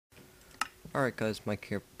Alright guys, Mike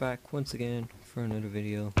here, back once again for another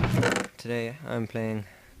video. Today I'm playing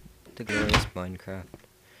the glorious Minecraft,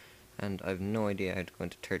 and I have no idea how to go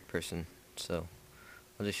into third person, so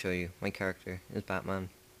I'll just show you. My character is Batman,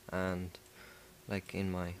 and like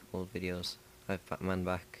in my old videos, I have Batman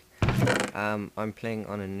back. I'm playing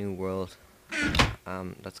on a new world,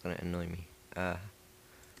 that's gonna annoy me. I'm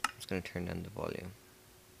just gonna turn down the volume.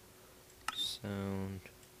 Sound,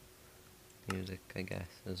 music I guess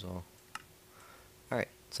as well. Alright,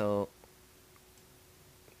 so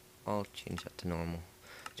I'll change that to normal.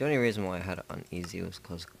 The only reason why I had it on easy was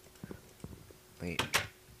because, wait,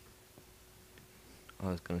 I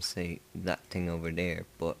was gonna say that thing over there,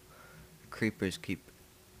 but creepers keep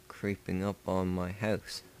creeping up on my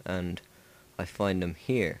house, and I find them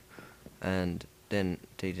here, and then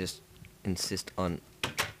they just insist on,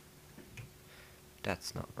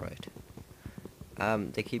 that's not right.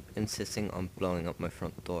 They keep insisting on blowing up my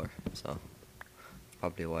front door, so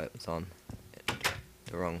probably why it was on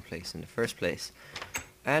the wrong place in the first place.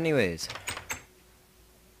 Anyways,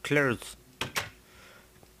 clears.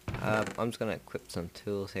 I'm just gonna equip some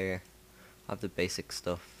tools here. I have the basic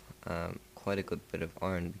stuff. Quite a good bit of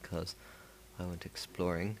iron because I went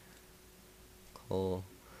exploring. Coal,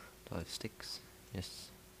 do I have sticks? Yes.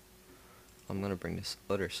 I'm gonna bring this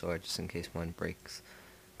other sword just in case mine breaks,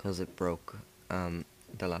 cause it broke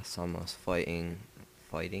the last time I was fighting.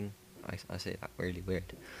 I say that really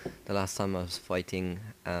weird. The last time I was fighting,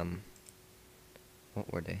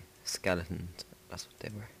 what were they? Skeletons. That's what they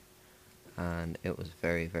were. And it was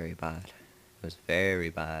very, very bad. It was very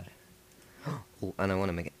bad. Oh, and I want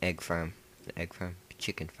to make an egg farm.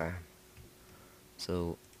 Chicken farm.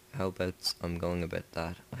 So, how about I'm going about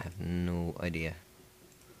that? I have no idea.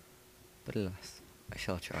 But alas, I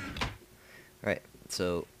shall try. Right,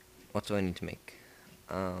 so, what do I need to make?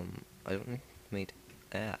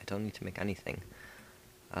 I don't need to make anything.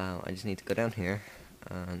 I just need to go down here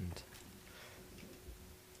and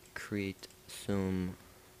create some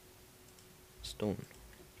stone.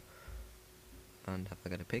 And have I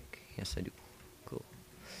got a pick? Yes, I do. Cool.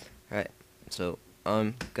 Alright, so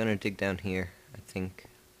I'm gonna dig down here, I think.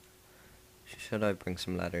 Should I bring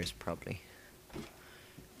some ladders? Probably.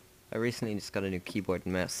 I recently just got a new keyboard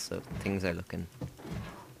and mouse, so things are looking...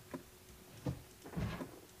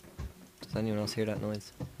 Does anyone else hear that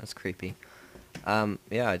noise? That's creepy.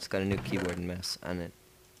 Yeah, I just got a new keyboard and mouse, and it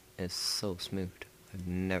is so smooth. I've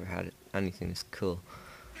never had anything this cool.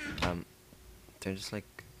 They're just like,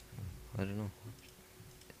 I don't know.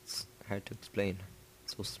 It's hard to explain.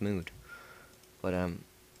 It's so smooth. But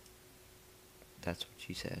that's what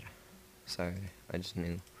she said. Sorry, I just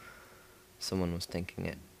knew someone was thinking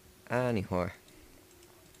it. Anyhow,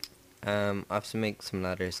 I have to make some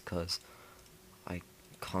ladders because I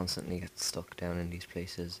constantly get stuck down in these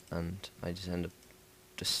places, and I just end up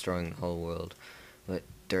destroying the whole world with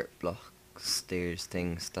dirt blocks, stairs,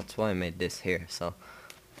 things. That's why I made this here, so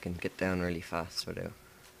I can get down really fast without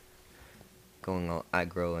going all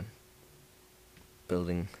aggro and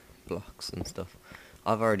building blocks and stuff.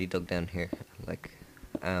 I've already dug down here like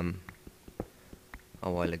a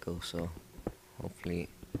while ago, so hopefully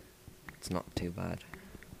it's not too bad.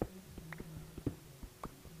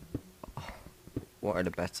 What are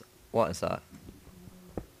the bets? What is that?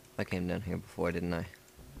 I came down here before, didn't I?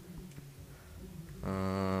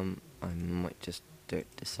 I might just dirt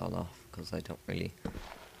this all off because I don't really...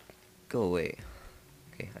 Go away.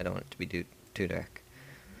 Okay, I don't want it to be too dark.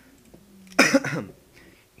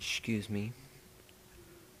 Excuse me.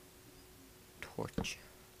 Torch.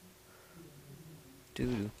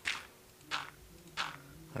 Doo-doo.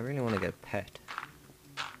 I really want to get a pet.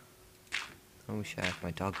 I wish I had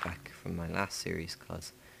my dog back from my last series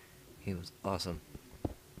because he was awesome.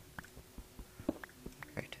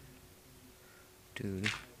 Right. Dude.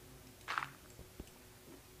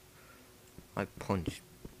 I punch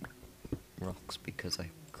rocks because I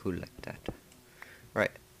cool like that.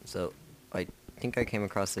 Right, so I think I came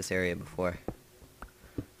across this area before,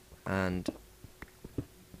 and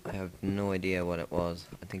I have no idea what it was.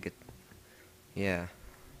 I think it, yeah,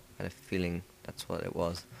 I had a feeling that's what it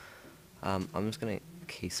was. I'm just gonna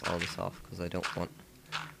case all this off because I don't want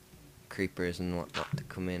creepers and whatnot to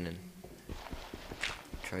come in and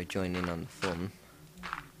try join in on the fun.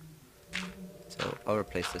 So I'll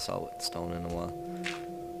replace this all with stone in a while.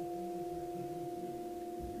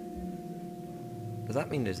 Does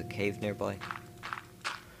that mean there's a cave nearby?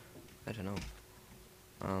 I don't know.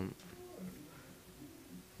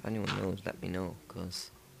 If anyone knows, let me know,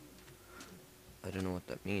 because I don't know what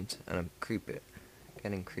that means, and I'm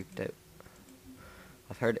getting creeped out.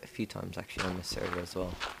 I've heard it a few times actually on the server as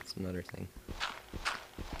well. It's another thing.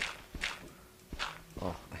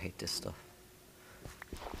 hate this stuff.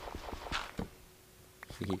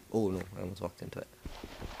 Oh no, I almost walked into it.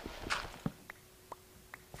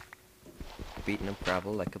 Beating up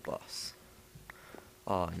gravel like a boss.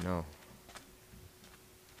 Oh no.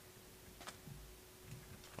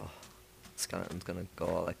 Oh, Skeleton's gonna go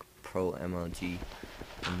all like pro MLG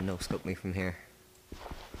and no scope me from here.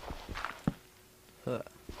 Huh.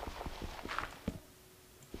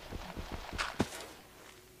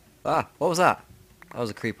 Ah, what was that? That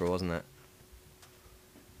was a creeper, wasn't it?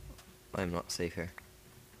 I am not safe here.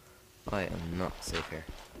 I am not safe here.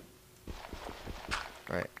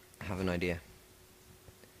 Right, I have an idea.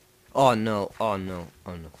 Oh no, oh no,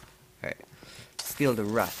 oh no. Alright. Feel the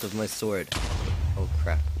wrath of my sword. Oh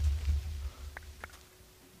crap.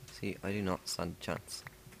 See, I do not stand a chance.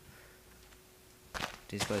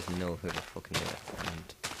 These guys know who they're fucking with,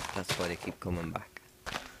 and that's why they keep coming back.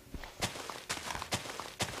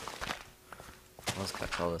 I'll just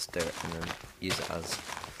catch all this dirt and then use it as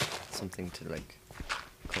something to like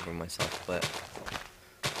cover myself, but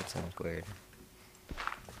that sounds weird.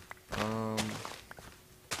 La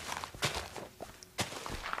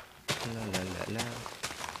la la la.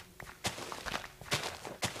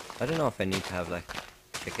 I don't know if I need to have like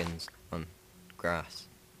chickens on grass.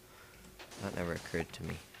 That never occurred to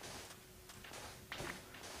me.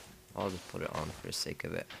 I'll just put it on for the sake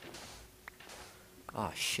of it.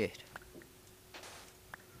 Ah, shit.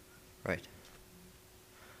 Right.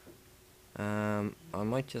 I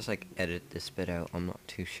might just like edit this bit out. I'm not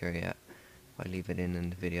too sure yet. If I leave it in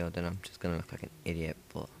the video, then I'm just gonna look like an idiot,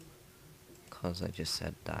 but because I just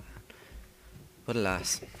said that. But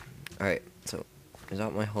alas. Alright, so is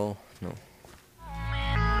that my hole? No.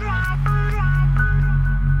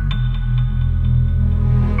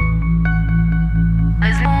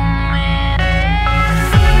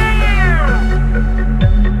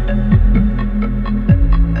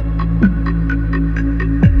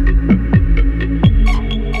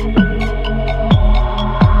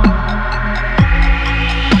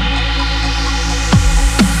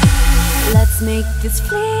 Let's make this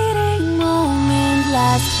fleeting moment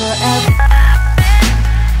last forever.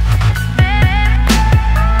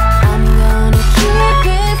 I'm gonna keep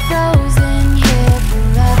it frozen here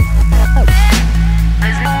forever.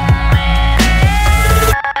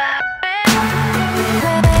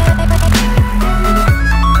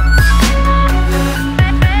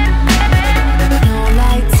 No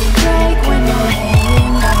light to break when you're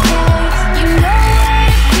hanging by faith. You know what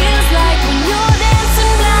it feels like when you're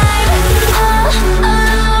dancing blind.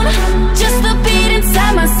 Alone, just the beat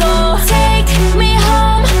inside my soul. Take me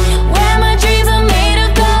home, where my dreams are made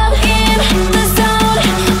of gold. In the zone,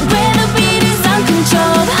 where the beat is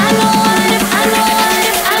uncontrolled. I know what it, I know what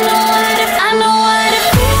it, I know what it, I know what it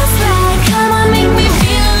feels like. Come on, make me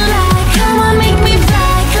feel like. Come on, make me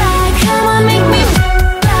fly, fly. Come on, make me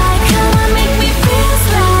fly. Come on, make me feel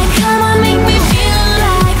like. Come on, make me feel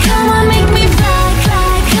like. Come on, make me fly, fly.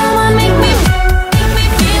 Come on, make me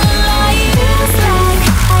feel like. Feels like.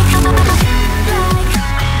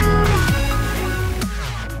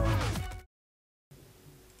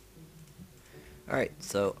 Alright,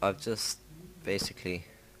 so I've just basically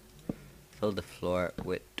filled the floor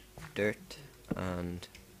with dirt, and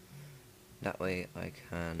that way I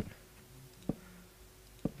can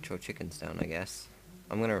throw chickens down, I guess.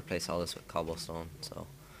 I'm gonna replace all this with cobblestone, so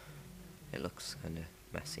it looks kinda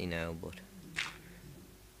messy now, but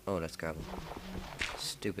oh, that's gravel.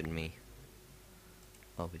 Stupid me.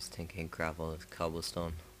 Always thinking gravel is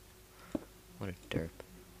cobblestone. What a derp.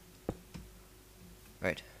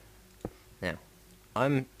 Right. Now,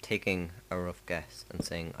 I'm taking a rough guess and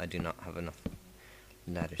saying I do not have enough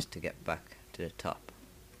ladders to get back to the top.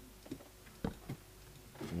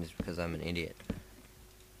 And it's because I'm an idiot.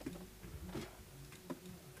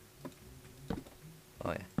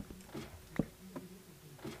 Oh yeah.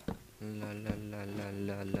 La la la la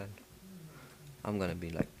la la. I'm gonna be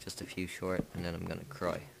like just a few short and then I'm gonna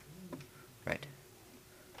cry. Right.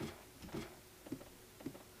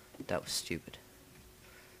 That was stupid.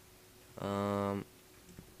 I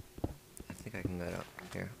think I can get up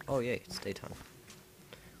here. Oh yay, it's daytime.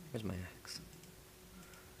 Where's my axe?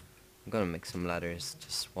 I'm gonna make some ladders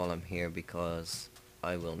just while I'm here because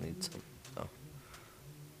I will need some. So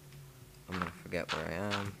I'm gonna forget where I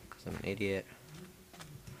am because I'm an idiot.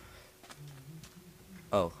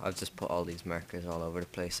 Oh, I've just put all these markers all over the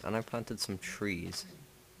place, and I planted some trees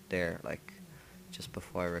there like just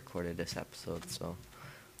before I recorded this episode, so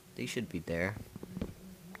they should be there.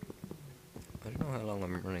 I don't know how long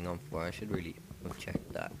I'm running on for. I should really have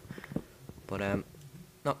checked that. But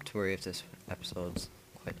not to worry if this episode's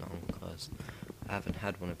quite long, because I haven't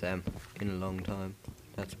had one of them in a long time.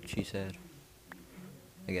 That's what she said.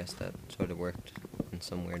 I guess that sort of worked in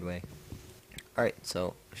some weird way. Alright,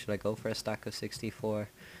 so should I go for a stack of 64?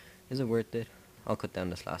 Is it worth it? I'll cut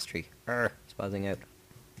down this last tree. Spazzing out.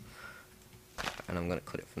 And I'm gonna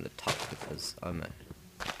cut it from the top because I'm an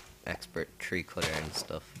expert tree cutter and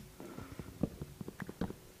stuff.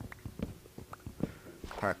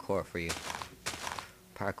 Parkour for you.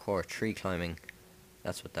 Parkour tree climbing.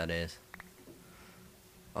 That's what that is.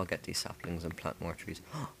 I'll get these saplings and plant more trees.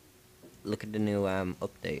 Look at the new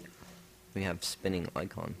update. We have spinning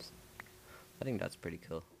icons. I think that's pretty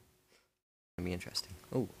cool. It'll be interesting.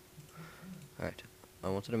 Oh, alright. I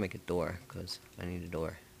wanted to make a door because I need a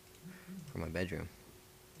door for my bedroom.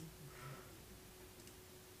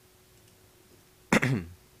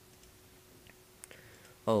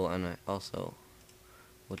 Oh, and I also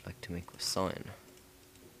would like to make a sign.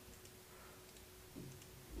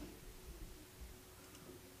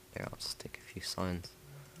 There, I'll stick a few signs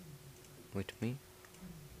with me.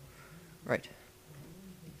 Right.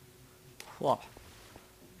 Whoa.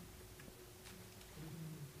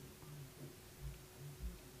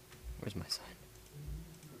 Where's my sign?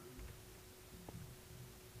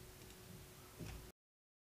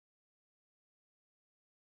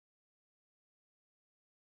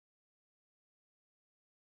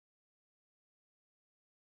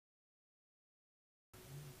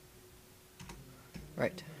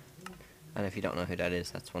 Right. And if you don't know who that is,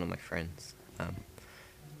 that's one of my friends.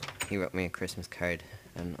 He wrote me a Christmas card,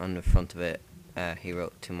 and on the front of it, he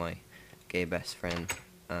wrote to my gay best friend,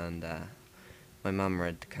 and my mum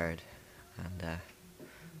read the card, and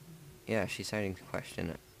yeah, she's starting to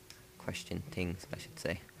question things, I should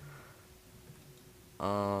say.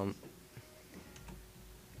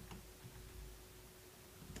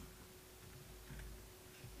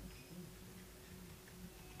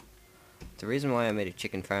 The reason why I made a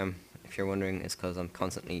chicken farm, if you're wondering, is because I'm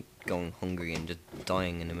constantly going hungry and just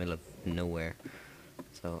dying in the middle of nowhere.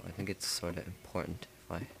 So I think it's sort of important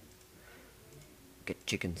if I get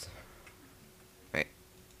chickens. Right.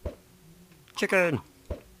 Chicken!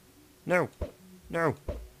 No! No!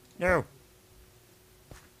 No!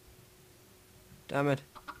 Damn it.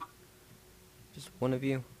 Just one of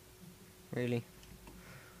you? Really?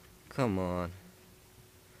 Come on.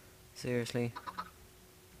 Seriously?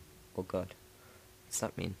 Oh god. What's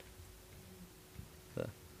that mean? The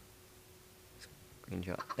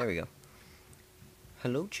screenshot. There we go.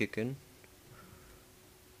 Hello, chicken.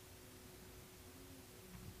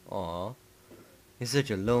 Aw. He's such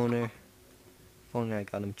a loner. If only I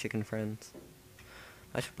got him chicken friends.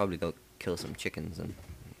 I should probably go kill some chickens and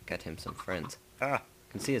get him some friends. Ah! I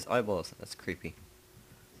can see his eyeballs. That's creepy.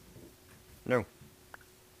 No.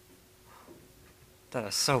 That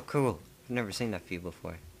is so cool. I've never seen that view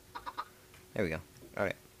before. There we go.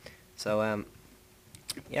 Alright. So,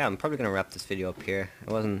 yeah, I'm probably going to wrap this video up here. It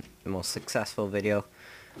wasn't the most successful video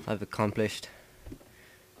I've accomplished.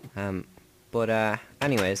 But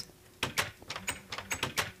anyways,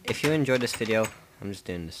 if you enjoyed this video, I'm just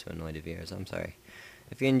doing this to annoy the viewers, I'm sorry.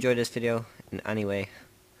 If you enjoyed this video in any way,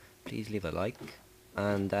 please leave a like.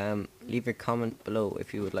 And leave your comment below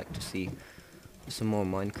if you would like to see some more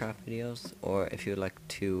Minecraft videos, or if you would like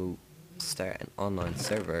to start an online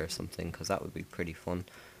server or something, because that would be pretty fun.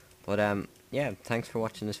 But yeah, thanks for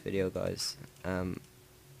watching this video, guys.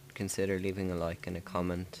 Consider leaving a like and a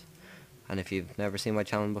comment, and if you've never seen my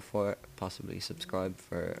channel before, possibly subscribe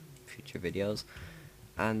for future videos.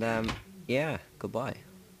 And yeah, goodbye.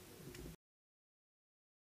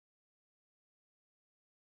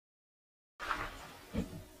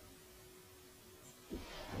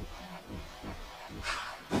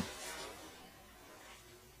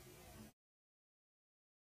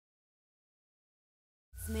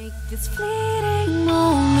 Make this fleeting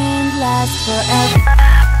moment last forever.